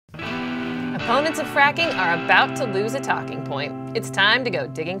Proponents of fracking are about to lose a talking point. It's time to go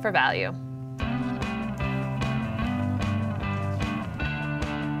digging for value.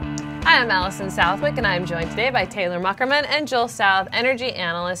 Hi, I'm Allison Southwick, and I'm joined today by Taylor Muckerman and Joel South, energy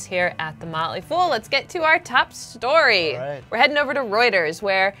analysts here at the Motley Fool. Let's get to our top story. Right. We're heading over to Reuters,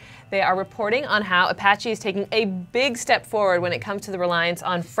 where they are reporting on how Apache is taking a big step forward when it comes to the reliance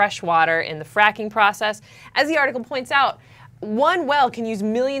on fresh water in the fracking process. As the article points out, one well can use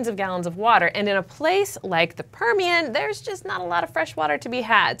millions of gallons of water, and in a place like the Permian, there's just not a lot of fresh water to be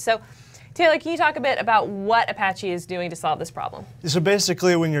had. So, Taylor, can you talk a bit about what Apache is doing to solve this problem? So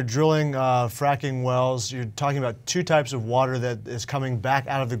basically, when you're drilling fracking wells, you're talking about two types of water that is coming back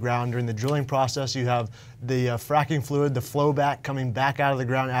out of the ground. During the drilling process, you have the fracking fluid, the flow back coming back out of the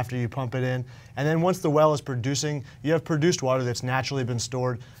ground after you pump it in. And then once the well is producing, you have produced water that's naturally been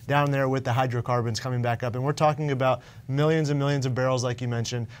stored down there with the hydrocarbons coming back up. And we're talking about millions and millions of barrels, like you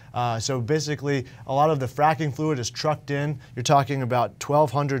mentioned. So basically, a lot of the fracking fluid is trucked in. You're talking about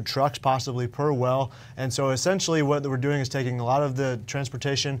 1,200 trucks possibly per well. And so essentially what we're doing is taking a lot of the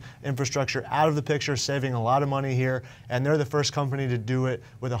transportation infrastructure out of the picture, saving a lot of money here. And they're the first company to do it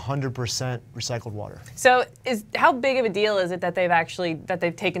with 100% recycled water. So how big of a deal is it that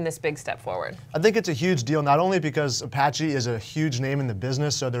they've taken this big step forward? I think it's a huge deal, not only because Apache is a huge name in the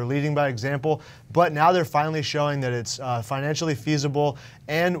business, so they're leading by example, but now they're finally showing that it's financially feasible,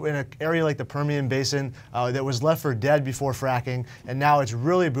 and in an area like the Permian Basin that was left for dead before fracking, and now it's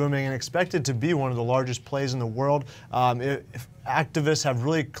really booming and expected to be one of the largest plays in the world. Activists have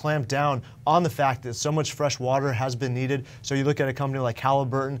really clamped down on the fact that so much fresh water has been needed. So you look at a company like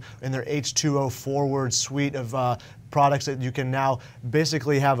Halliburton and their H2O forward suite of products that you can now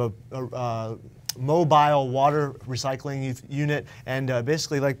basically have a mobile water recycling unit, and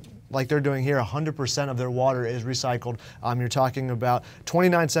basically like they're doing here, 100% of their water is recycled. You're talking about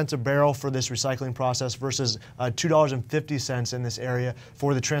 29 cents a barrel for this recycling process versus $2.50 in this area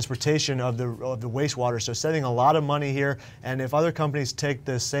for the transportation of the wastewater. So saving a lot of money here, and if other companies take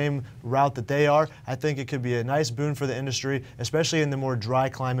the same route that they are, I think it could be a nice boon for the industry, especially in the more dry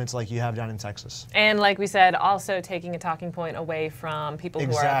climates like you have down in Texas. And like we said, also taking a talking point away from people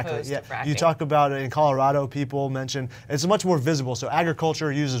who are opposed to fracking. You talk about it in Colorado, people mention it's much more visible. So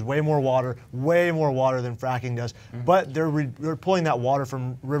agriculture uses way more water than fracking does, but they're pulling that water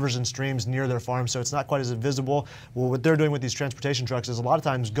from rivers and streams near their farms, so it's not quite as visible. Well, what they're doing with these transportation trucks is a lot of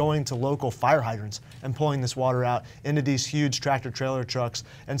times going to local fire hydrants and pulling this water out into these huge tractor trailer trucks,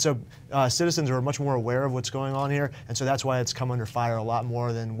 and so citizens are much more aware of what's going on here, and so that's why it's come under fire a lot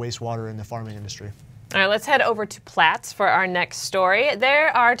more than wastewater in the farming industry. All right, let's head over to Platts for our next story. They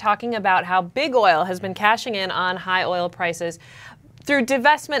are talking about how big oil has been cashing in on high oil prices through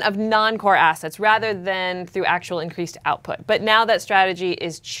divestment of non-core assets rather than through actual increased output. But now that strategy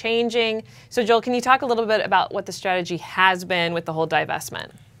is changing. So Joel, can you talk a little bit about what the strategy has been with the whole divestment?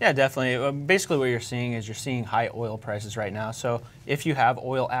 Yeah, definitely. Basically what you're seeing is high oil prices right now. So if you have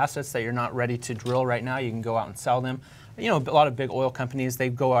oil assets that you're not ready to drill right now, you can go out and sell them. You know, a lot of big oil companies, they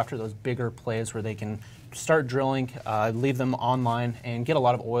go after those bigger plays where they can start drilling, leave them online, and get a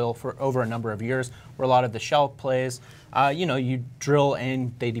lot of oil for over a number of years. Where a lot of the shale plays, you drill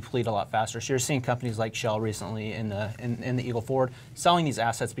and they deplete a lot faster. So you're seeing companies like Shell recently in the Eagle Ford selling these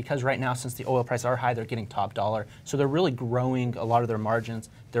assets because right now, since the oil prices are high, they're getting top dollar. So they're really growing a lot of their margins.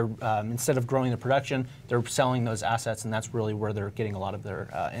 They're instead of growing the production, they're selling those assets, and that's really where they're getting a lot of their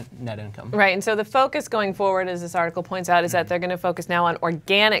net income. Right, and so the focus going forward, as this article points out, is that they're going to focus now on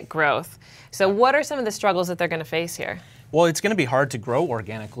organic growth. So what are some of the struggles that they're going to face here? Well, it's going to be hard to grow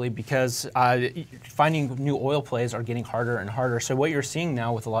organically because finding new oil plays are getting harder and harder. So what you're seeing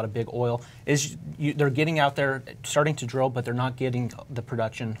now with a lot of big oil is they're getting out there, starting to drill, but they're not getting the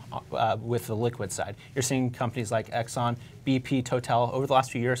production with the liquid side. You're seeing companies like Exxon, BP, Total, over the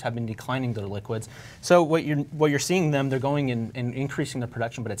last few years have been declining their liquids. So what you're seeing them, they're going and increasing their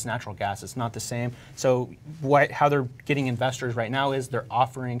production, but it's natural gas. It's not the same. So how they're getting investors right now is they're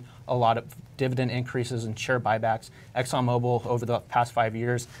offering a lot of dividend increases and share buybacks. ExxonMobil, over the past 5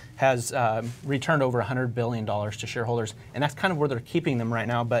 years, has returned over $100 billion to shareholders, and that's kind of where they're keeping them right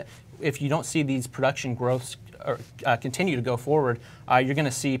now. But if you don't see these production growths continue to go forward, you're going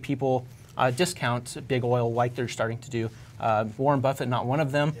to see people discount big oil like they're starting to do. Warren Buffett, not one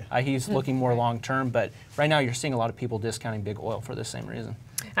of them. He's looking more long term, but right now you're seeing a lot of people discounting big oil for the same reason.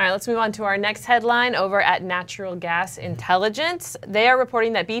 All right, let's move on to our next headline over at Natural Gas Intelligence. They are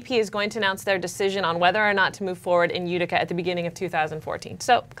reporting that BP is going to announce their decision on whether or not to move forward in Utica at the beginning of 2014.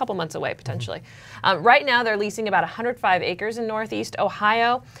 So a couple months away, potentially. Right now, they're leasing about 105 acres in Northeast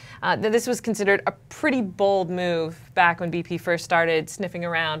Ohio. This was considered a pretty bold move back when BP first started sniffing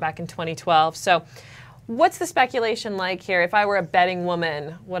around back in 2012. So what's the speculation like here? If I were a betting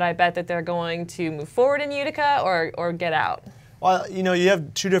woman, would I bet that they're going to move forward in Utica or get out? Well, you know, you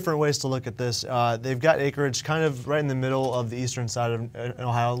have two different ways to look at this. They've got acreage kind of right in the middle of the eastern side of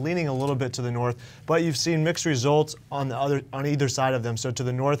Ohio, leaning a little bit to the north, but you've seen mixed results on either side of them. So to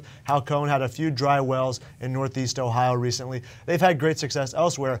the north, Hal Cohn had a few dry wells in Northeast Ohio recently. They've had great success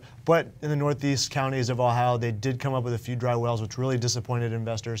elsewhere, but in the northeast counties of Ohio, they did come up with a few dry wells, which really disappointed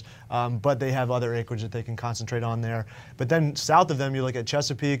investors, but they have other acreage that they can concentrate on there. But then south of them, you look at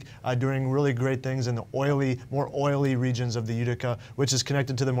Chesapeake, doing really great things in the more oily regions of the Utica, which is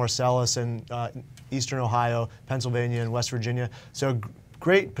connected to the Marcellus and eastern Ohio, Pennsylvania, and West Virginia. So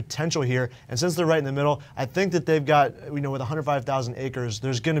great potential here, and since they're right in the middle, I think that they've got, you know, with 105,000 acres,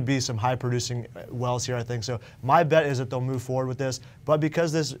 there's going to be some high-producing wells here, I think. So my bet is that they'll move forward with this, but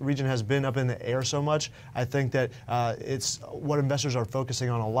because this region has been up in the air so much, I think that it's what investors are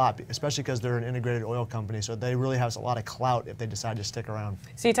focusing on a lot, especially because they're an integrated oil company, so they really have a lot of clout if they decide to stick around.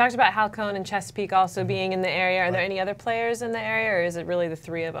 So you talked about Hal Cohn and Chesapeake also being in the area. Are there any other players in the area, or is it really the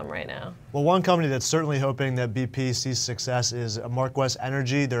three of them right now? Well, one company that's certainly hoping that BP sees success is MarkWest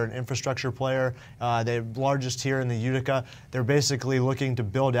Energy. They're an infrastructure player. They're largest here in the Utica. They're basically looking to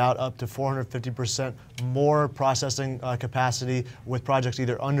build out up to 450% more processing capacity with projects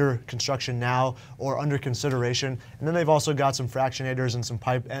either under construction now or under consideration. And then they've also got some fractionators and some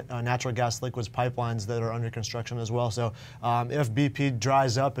natural gas liquids pipelines that are under construction as well. So if BP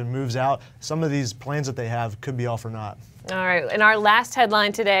dries up and moves out, some of these plans that they have could be all for naught. All right, in our last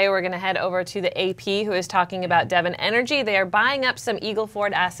headline today, we're going to head over to the AP, who is talking about Devon Energy. They are buying up some Eagle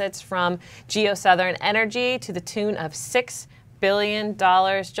Ford assets from GeoSouthern Energy to the tune of $6 billion.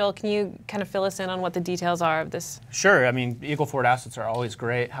 Joel, can you kind of fill us in on what the details are of this? Sure. I mean, Eagle Ford assets are always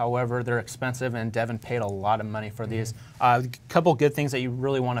great. However, they're expensive, and Devon paid a lot of money for these. A couple good things that you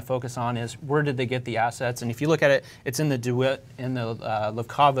really want to focus on is where did they get the assets? And if you look at it, it's in the DeWitt and the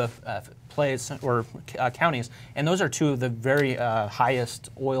Leucava plays or counties, and those are two of the very highest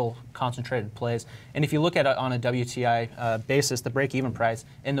oil concentrated plays. And if you look at it on a WTI basis, the break-even price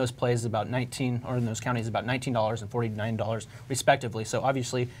in those plays is about in those counties is about $19 and $49 respectively. So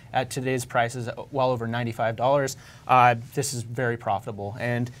obviously at today's prices, well over $95, this is very profitable.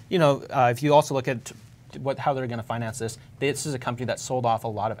 And you know, if you also look at how they're going to finance this. This is a company that sold off a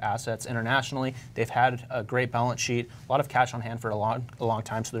lot of assets internationally. They've had a great balance sheet, a lot of cash on hand for a long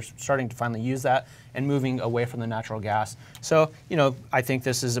time, so they're starting to finally use that and moving away from the natural gas. So, you know, I think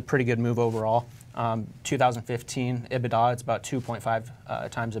this is a pretty good move overall. 2015 EBITDA, it's about 2.5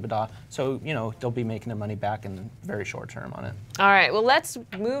 times EBITDA. So, you know, they'll be making their money back in the very short term on it. All right, well, let's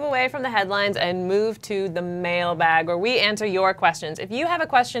move away from the headlines and move to the mailbag, where we answer your questions. If you have a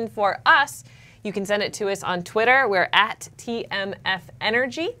question for us, you can send it to us on Twitter. We're at TMF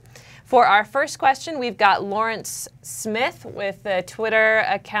Energy. For our first question, we've got Lawrence Smith with the Twitter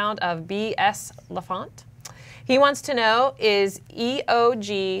account of BS Lafont. He wants to know, is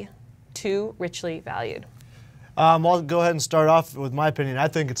EOG too richly valued? I'll go ahead and start off with my opinion. I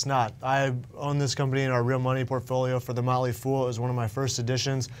think it's not. I own this company in our real money portfolio for the Motley Fool. It was one of my first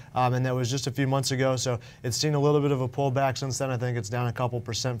editions, and that was just a few months ago. So it's seen a little bit of a pullback since then. I think it's down a couple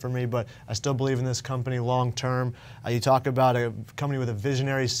 % for me, but I still believe in this company long term. You talk about a company with a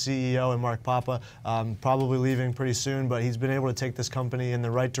visionary CEO and Mark Papa, probably leaving pretty soon, but he's been able to take this company in the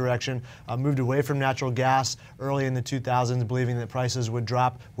right direction, moved away from natural gas early in the 2000s, believing that prices would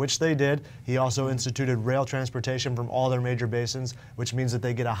drop, which they did. He also instituted rail transportation from all their major basins, which means that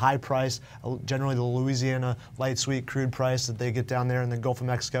they get a high price, generally the Louisiana light sweet crude price that they get down there in the Gulf of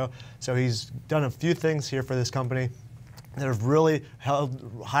Mexico. So he's done a few things here for this company that have really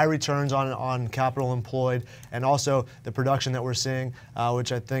held high returns on capital employed, and also the production that we're seeing,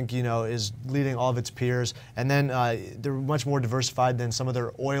 which I think, you know, is leading all of its peers. And then they're much more diversified than some of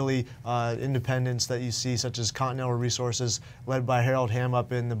their oily independents that you see, such as Continental Resources, led by Harold Hamm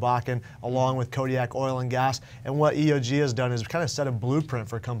up in the Bakken, along with Kodiak Oil and Gas. And what EOG has done is kind of set a blueprint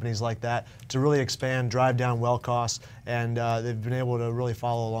for companies like that to really expand, drive down well costs, and they've been able to really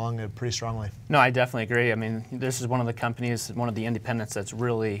follow along it pretty strongly. No, I definitely agree. I mean, this is one of the companies companies, one of the independents that's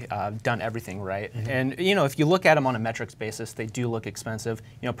really done everything right. And if you look at them on a metrics basis, they do look expensive.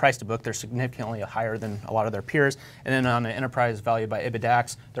 Price to book, they're significantly higher than a lot of their peers. And then on an enterprise value by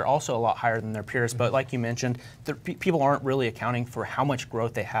EBITDAX, they're also a lot higher than their peers. But like you mentioned, people aren't really accounting for how much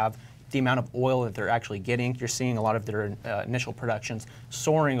growth they have, the amount of oil that they're actually getting. You're seeing a lot of their initial productions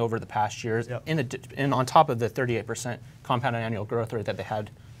soaring over the past years, and on top of the 38% compounded annual growth rate that they had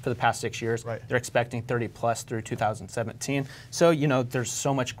for the past 6 years. Right. They're expecting 30 plus through 2017. So, there's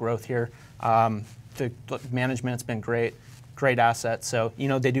so much growth here. The management's been great assets. So,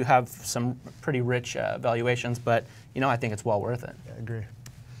 they do have some pretty rich valuations, but, I think it's well worth it. Yeah, I agree.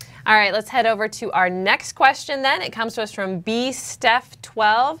 All right, let's head over to our next question then. It comes to us from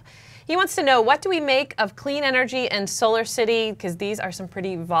BSteph12. He wants to know, what do we make of clean energy and Solar City? Because these are some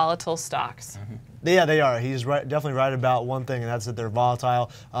pretty volatile stocks. Yeah, they are. He's definitely right about one thing, and that's that they're volatile,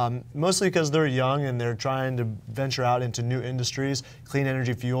 mostly because they're young and they're trying to venture out into new industries, clean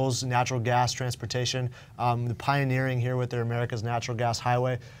energy fuels, natural gas, transportation, the pioneering here with their America's Natural Gas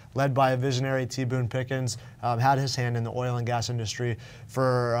Highway, led by a visionary, T. Boone Pickens, had his hand in the oil and gas industry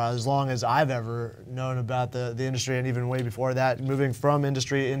for as long as I've ever known about the industry, and even way before that, moving from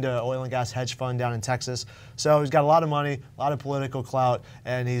industry into oil and gas hedge fund down in Texas. So he's got a lot of money, a lot of political clout,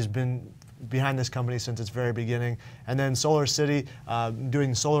 and he's been behind this company since its very beginning. And then Solar City,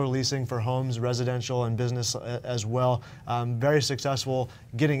 doing solar leasing for homes, residential and business as well. Very successful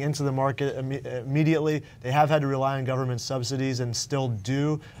getting into the market immediately. They have had to rely on government subsidies and still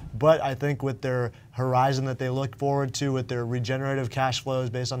do, but I think with their horizon that they look forward to, with their regenerative cash flows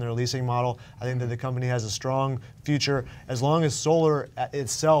based on their leasing model, I think that the company has a strong future as long as solar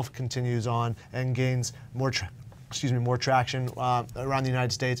itself continues on and gains more traction around the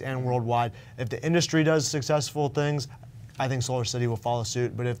United States and worldwide. If the industry does successful things, I think Solar City will follow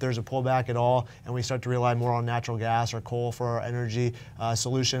suit. But if there's a pullback at all and we start to rely more on natural gas or coal for our energy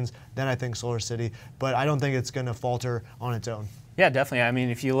solutions, then I think Solar City. But I don't think it's going to falter on its own. Yeah, definitely. I mean,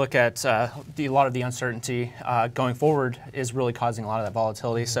 if you look at a lot of the uncertainty going forward is really causing a lot of that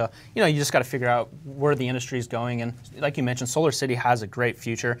volatility. So, you just got to figure out where the industry is going. And like you mentioned, Solar City has a great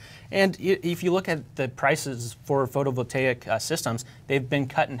future. And if you look at the prices for photovoltaic systems, they've been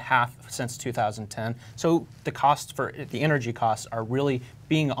cut in half since 2010. So the costs for the energy costs are really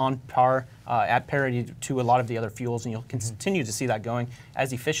being on par, at parity to a lot of the other fuels, and you'll continue to see that going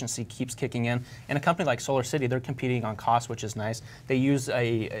as efficiency keeps kicking in. And a company like Solar City, they're competing on cost, which is nice. They use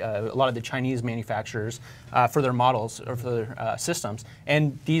a lot of the Chinese manufacturers for their models or for their systems,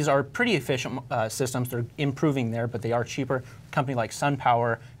 and these are pretty efficient systems. They're improving there, but they are cheaper. A company like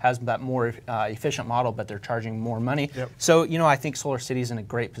SunPower has that more efficient model, but they're charging more money. Yep. So, I think Solar City is in a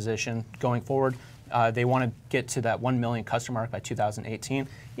great position going forward. They want to get to that 1 million customer mark by 2018.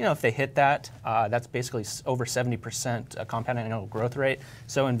 If they hit that, that's basically over 70% compound annual growth rate.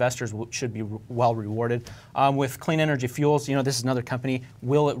 So investors should be well rewarded. With clean energy fuels, this is another company.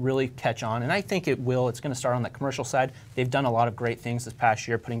 Will it really catch on? And I think it will. It's going to start on the commercial side. They've done a lot of great things this past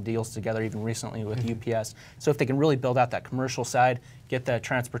year, putting deals together even recently with UPS. So if they can really build out that commercial side, get that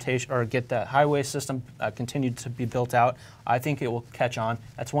transportation or get that highway system continued to be built out, I think it will catch on.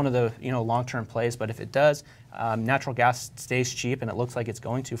 That's one of the long-term plays. But if it does, natural gas stays cheap, and it looks like it's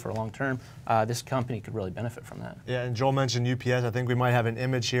going to for a long term, this company could really benefit from that. Yeah, and Joel mentioned UPS. I think we might have an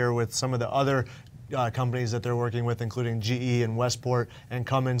image here with some of the other companies that they're working with, including GE and Westport and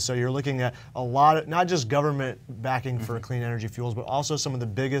Cummins. So you're looking at a lot of, not just government backing for clean energy fuels, but also some of the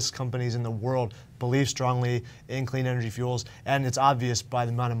biggest companies in the world believe strongly in clean energy fuels, and it's obvious by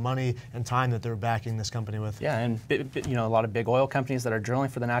the amount of money and time that they're backing this company with. Yeah, and a lot of big oil companies that are drilling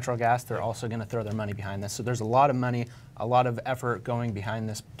for the natural gas, they're also going to throw their money behind this. So there's a lot of money, a lot of effort going behind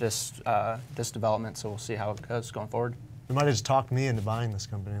this development. So we'll see how it goes going forward. You might have just talked me into buying this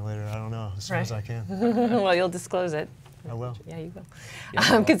company later. I don't know, as soon as I can. Well, you'll disclose it. I will. Yeah, you will.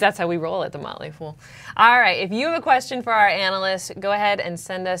 Because that's how we roll at the Motley Fool. All right, if you have a question for our analysts, go ahead and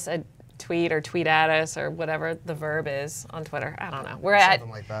send us a tweet or tweet at us or whatever the verb is on Twitter. I don't know. We're at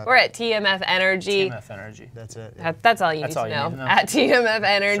TMF Energy. TMF Energy. That's it. Yeah. That's all you need to know. At TMF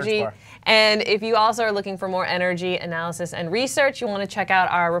Energy. And if you also are looking for more energy analysis and research, you want to check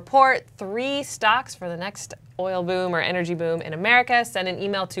out our report, 3 stocks for the next oil boom or energy boom in America. Send an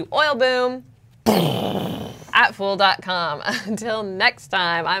email to oilboom@fool.com. Until next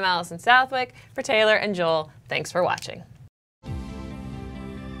time, I'm Allison Southwick. For Taylor and Joel, thanks for watching.